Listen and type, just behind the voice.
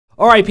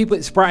Alright people,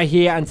 it's Spratt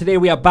here, and today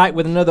we are back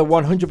with another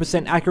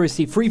 100%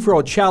 accuracy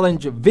free-for-all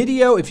challenge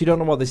video. If you don't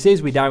know what this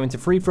is, we dive into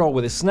free-for-all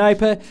with a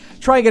sniper,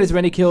 try and get as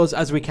many kills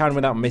as we can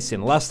without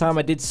missing. Last time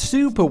I did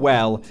super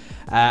well,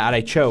 and I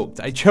choked.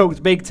 I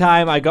choked big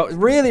time. I got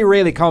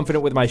really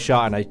confident with my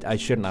shot, and I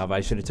shouldn't have.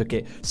 I should have took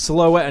it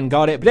slower and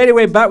got it. But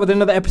anyway, back with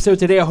another episode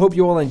today. I hope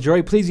you all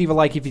enjoy. Please leave a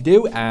like if you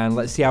do, and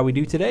let's see how we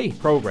do today.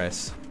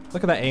 Progress.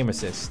 Look at that aim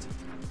assist.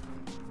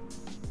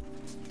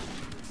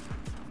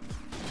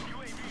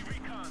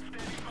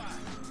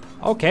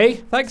 Okay,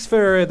 thanks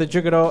for the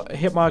Juggernaut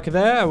hit marker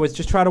there. I was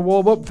just trying to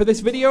warm up for this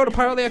video, and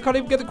apparently I can't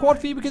even get the quad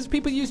feed because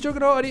people use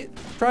Juggernaut, and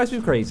it drives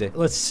me crazy.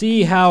 Let's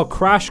see how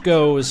Crash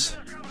goes.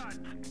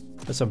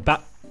 There's some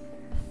bad...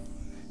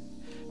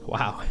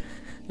 Wow.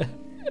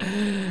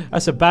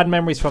 That's some bad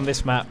memories from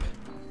this map.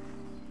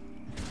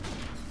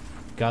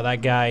 Got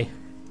that guy.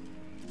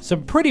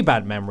 Some pretty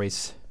bad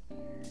memories.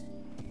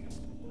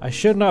 I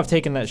should not have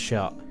taken that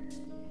shot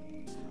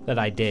that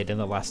I did in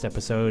the last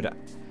episode.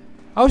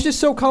 I was just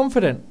so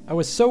confident. I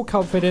was so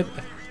confident.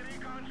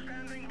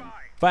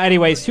 But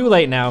anyways, too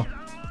late now.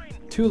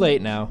 Too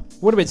late now.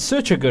 Would have been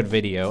such a good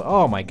video.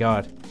 Oh my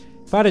god.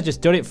 If I'd have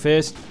just done it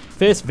first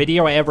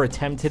video I ever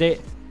attempted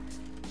it.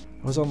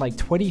 I was on like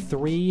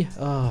 23.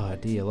 Oh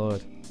dear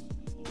lord.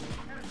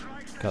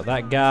 Got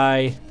that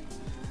guy.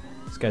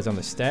 This guy's on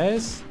the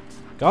stairs.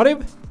 Got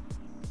him.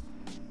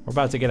 We're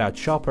about to get our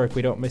chopper if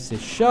we don't miss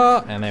this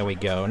shot. And there we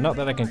go. Not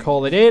that I can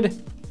call it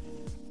in.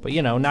 But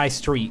you know, nice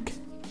streak.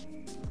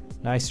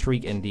 Nice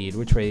streak indeed.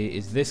 Which way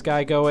is this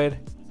guy going?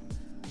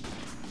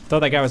 Thought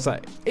that guy was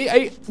like...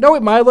 no,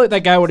 it might look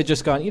that guy would have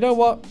just gone, you know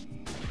what?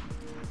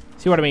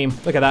 See what I mean?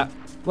 Look at that.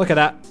 Look at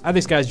that. And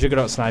this guy's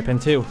Juggernaut sniping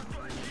too.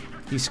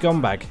 You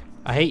scumbag.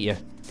 I hate you.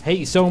 I hate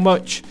you so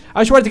much.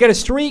 I just wanted to get a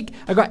streak.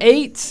 I got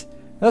 8.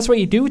 That's what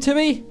you do to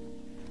me?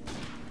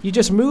 You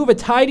just move a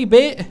tiny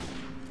bit.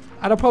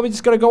 And I'm probably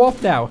just going to go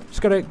off now.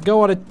 Just going to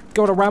go on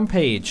a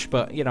rampage.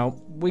 But, you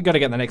know... We gotta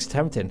get the next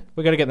attempt in.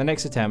 We gotta get the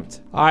next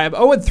attempt. Alright, I'm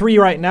 0-3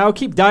 right now.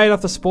 Keep dying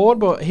off the spawn,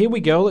 but here we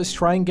go. Let's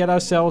try and get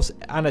ourselves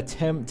an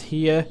attempt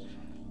here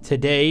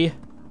today.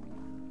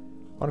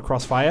 On a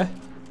crossfire.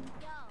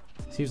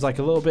 Seems like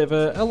a little bit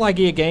of a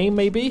laggier game,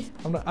 maybe.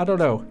 I don't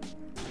know.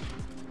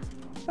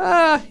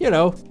 You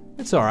know,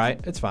 it's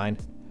alright. It's fine.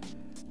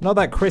 Not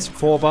that crisp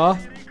 4-bar.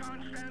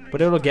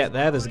 But it'll get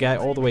there. There's a guy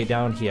all the way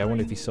down here. I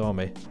wonder if he saw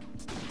me.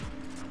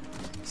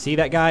 See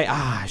that guy?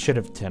 I should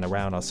have turned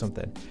around or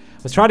something.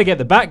 Let's try to get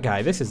the back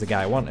guy. This is the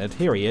guy I wanted.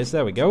 Here he is.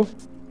 There we go.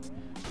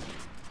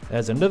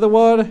 There's another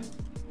one.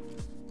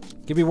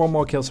 Give me one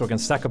more kill so I can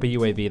stack up a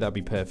UAV. That'd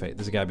be perfect.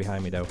 There's a guy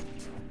behind me, though.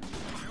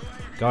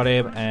 Got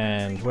him.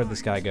 And where'd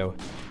this guy go?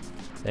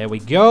 There we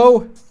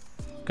go.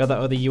 Got that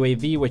other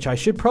UAV, which I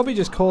should probably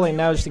just call in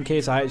now just in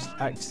case I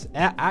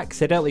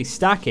accidentally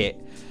stack it.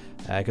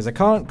 Because I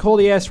can't call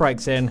the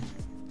airstrikes in.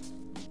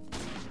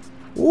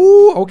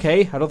 Ooh,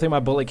 okay. I don't think my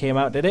bullet came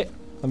out, did it?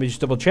 Let me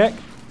just double check.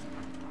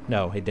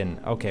 No, it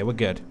didn't. Okay, we're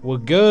good. We're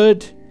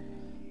good.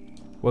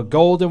 We're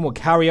golden. We'll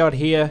carry out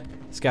here.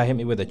 This guy hit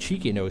me with a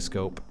cheeky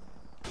no-scope.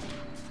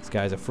 This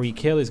guy's a free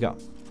kill. He's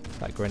got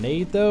that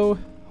grenade, though.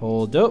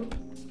 Hold up.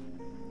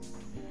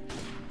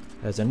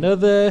 There's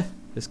another.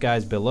 This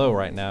guy's below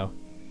right now.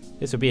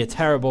 This would be a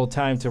terrible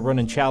time to run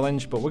and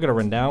challenge, but we're going to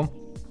run down.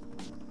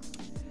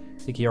 I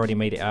think he already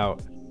made it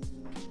out.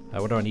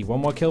 What do I need? One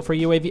more kill for a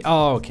UAV?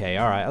 Oh, okay.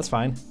 All right. That's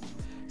fine.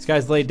 This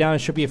guy's laid down.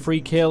 Should be a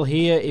free kill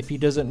here if he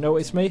doesn't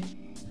notice me.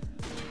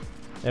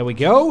 There we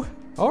go.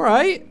 All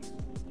right.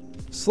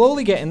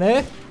 Slowly getting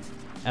there.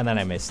 And then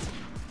I missed.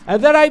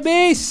 And then I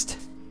missed.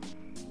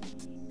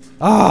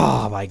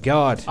 Oh, my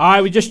God. All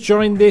right, we just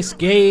joined this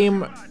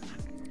game.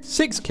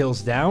 6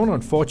 kills down,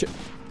 unfortunately.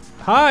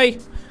 Hi.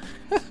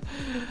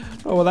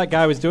 Oh, what that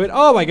guy was doing.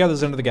 Oh, my God,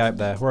 there's another guy up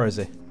there. Where is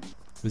he?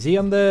 Was he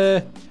on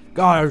the...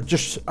 God,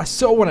 I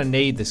so want to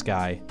nade this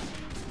guy.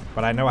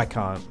 But I know I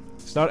can't.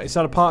 It's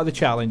not a part of the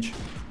challenge.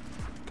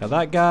 Got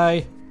that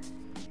guy.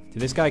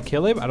 Did this guy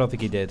kill him? I don't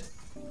think he did.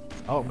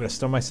 Oh, I'm going to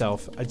stun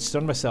myself. I just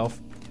stunned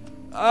myself.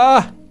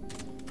 Ah!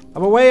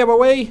 I'm away, I'm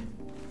away.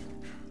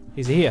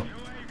 He's here.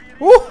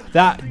 Woo!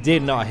 That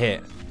did not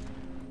hit.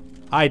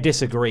 I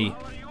disagree.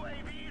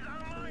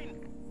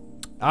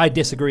 I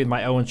disagree with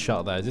my own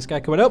shot there. Is this guy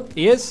coming up?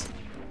 He is.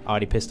 Oh,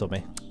 he pistoled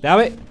me. Damn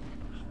it.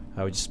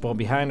 I would just spawn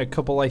behind a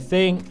couple, I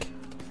think.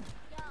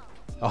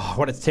 Oh, I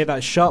wanted to take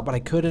that shot, but I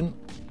couldn't.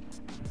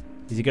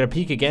 Is he going to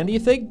peek again, do you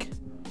think?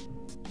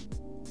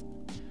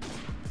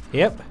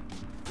 Yep.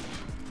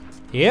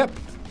 Yep.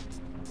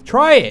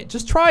 Try it.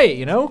 Just try it,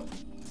 you know?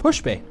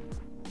 Push me.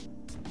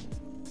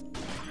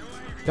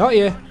 Got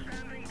you.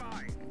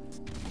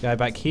 Guy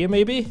back here,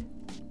 maybe?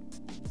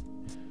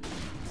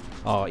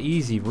 Oh,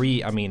 easy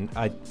I mean,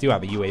 I do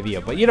have a UAV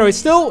up, but you know, it's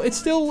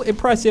still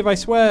impressive, I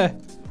swear.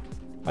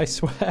 I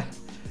swear.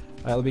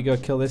 Alright, let me go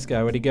kill this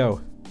guy. Where'd he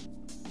go?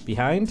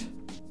 Behind?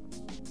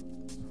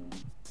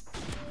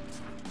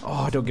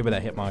 Oh, don't give me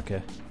that hit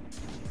marker.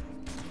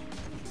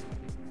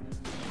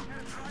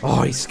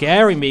 Oh, he's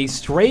scaring me.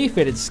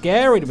 Strafing, it's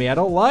scaring me. I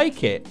don't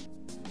like it.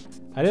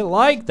 I didn't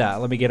like that.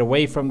 Let me get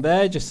away from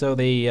there just so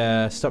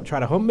they stop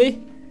trying to hunt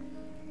me.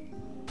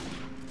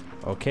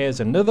 Okay, there's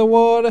another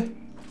one.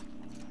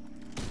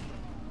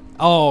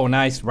 Oh,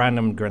 nice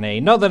random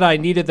grenade. Not that I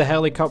needed the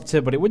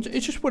helicopter, but it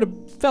just would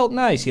have felt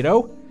nice, you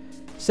know?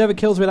 7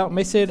 kills without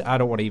missing. I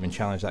don't want to even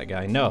challenge that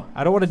guy. No,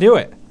 I don't want to do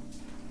it.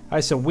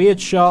 Alright, some weird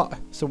shot.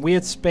 Some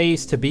weird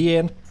space to be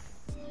in.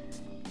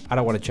 I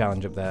don't want to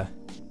challenge up there.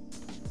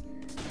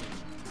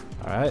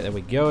 Alright, there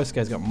we go. This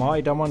guy's got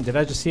martyrdom on. Did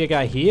I just see a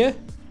guy here?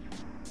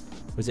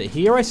 Was it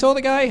here I saw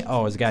the guy?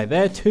 Oh, there's a guy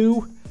there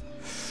too.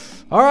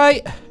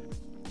 Alright.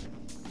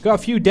 Got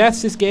a few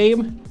deaths this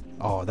game.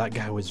 Oh, that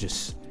guy was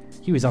just...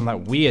 He was on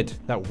that weird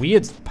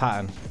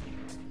pattern.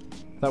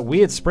 That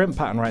weird sprint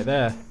pattern right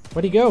there.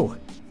 Where'd he go?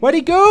 Where'd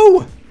he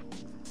go?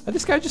 Oh,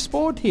 this guy just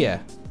spawned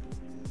here.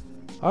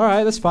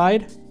 Alright, that's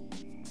fine.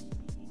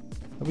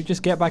 Let me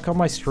just get back on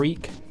my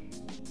streak.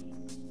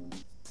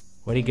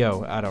 Where'd he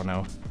go? I don't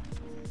know.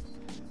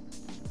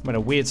 I'm in a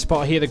weird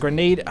spot here. The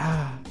grenade.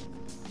 Ah.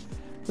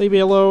 Leave me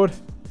alone.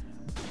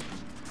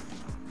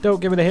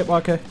 Don't give me the hit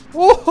marker.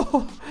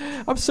 Whoa!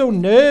 I'm so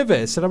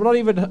nervous, and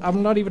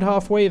I'm not even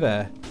halfway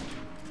there.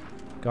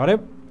 Got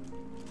him.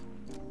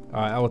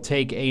 Alright, I will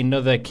take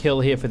another kill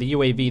here for the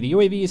UAV. The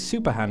UAV is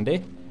super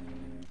handy.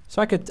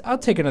 So I'll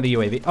take another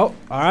UAV. Oh,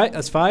 alright,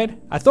 that's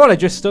fine. I thought I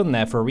just stunned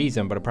there for a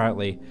reason, but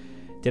apparently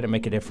didn't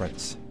make a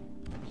difference.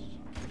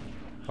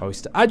 Oh,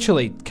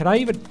 actually, can I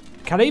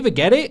even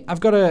get it? I've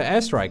got an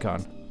airstrike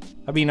on.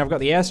 I mean, I've got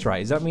the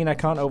airstrike. Does that mean I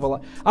can't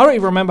overlap? I don't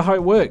even remember how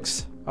it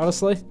works,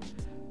 honestly.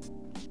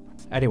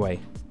 Anyway,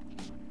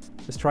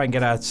 let's try and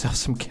get ourselves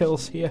some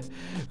kills here.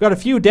 We've got a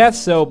few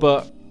deaths though,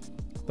 but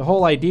the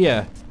whole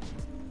idea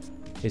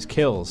is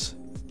kills.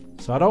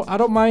 So I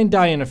don't mind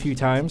dying a few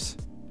times.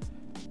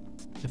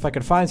 If I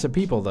could find some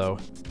people though,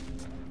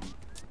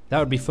 that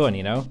would be fun,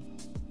 you know?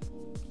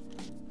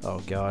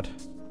 Oh god.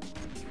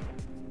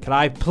 Can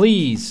I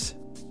please?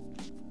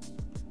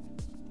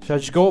 Should I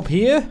just go up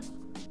here?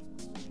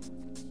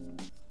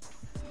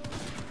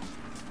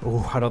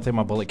 Oh, I don't think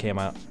my bullet came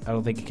out. I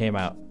don't think it came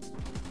out.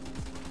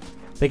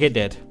 I think it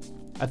did.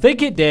 I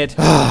think it did.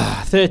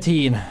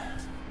 13.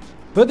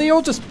 But they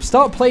all just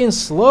start playing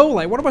slow.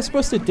 Like, what am I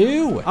supposed to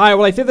do? All right,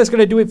 well, I think that's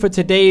going to do it for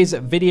today's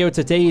video,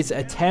 today's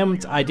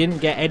attempt. I didn't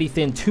get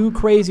anything too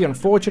crazy,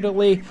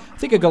 unfortunately. I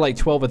think I got like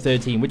 12 or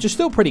 13, which is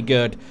still pretty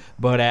good.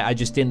 But I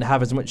just didn't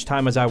have as much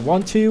time as I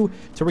want to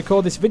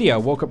record this video. I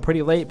woke up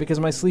pretty late because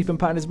my sleeping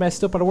pattern is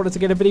messed up and I wanted to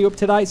get a video up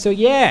tonight. So,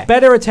 yeah,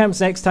 better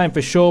attempts next time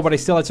for sure. But I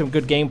still had some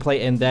good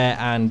gameplay in there.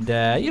 And,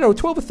 you know,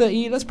 12 or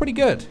 13, that's pretty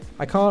good.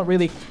 I can't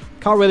really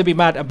be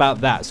mad about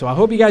that. So I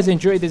hope you guys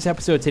enjoyed this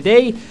episode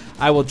today.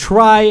 I will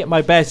try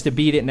my best to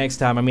beat it next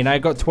time. I mean, I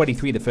got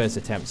 23 the first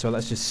attempt, so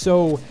that's just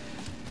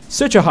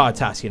such a hard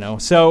task, you know.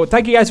 So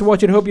thank you guys for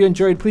watching. Hope you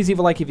enjoyed. Please leave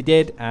a like if you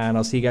did, and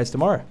I'll see you guys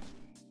tomorrow.